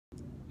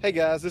Hey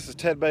guys, this is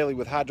Ted Bailey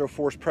with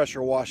Hydroforce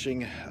Pressure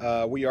Washing.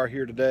 We are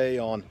here today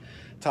on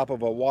top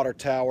of a water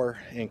tower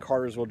in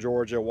Cartersville,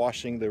 Georgia,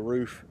 washing the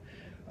roof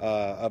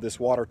of this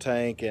water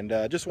tank. And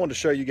just wanted to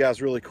show you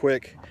guys really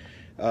quick,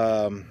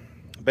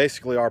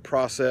 basically our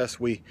process.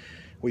 We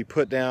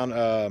put down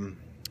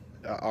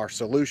our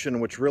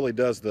solution, which really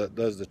does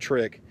the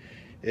trick.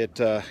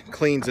 It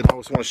cleans it. I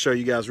just want to show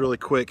you guys really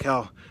quick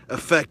how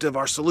effective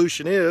our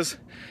solution is.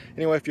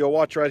 Anyway, if you'll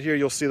watch right here,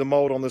 you'll see the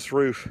mold on this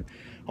roof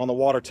on the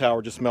water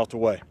tower just melt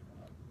away.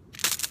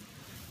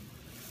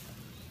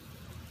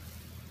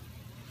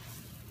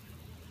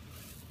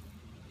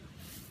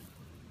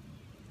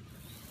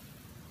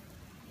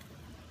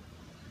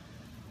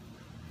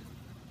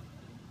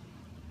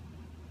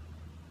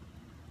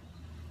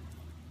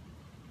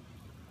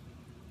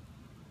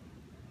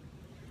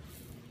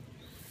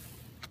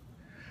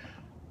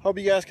 Hope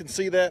you guys can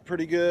see that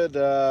pretty good.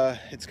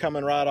 It's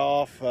coming right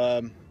off.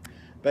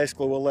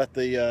 Basically, we'll let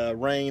the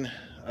rain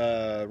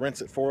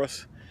rinse it for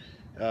us.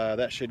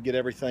 That should get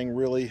everything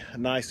really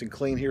nice and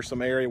clean. Here's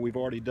some area we've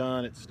already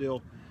done. It's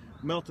still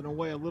melting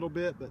away a little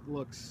bit, but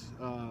looks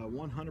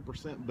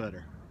 100%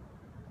 better.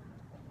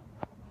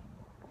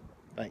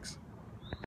 Thanks.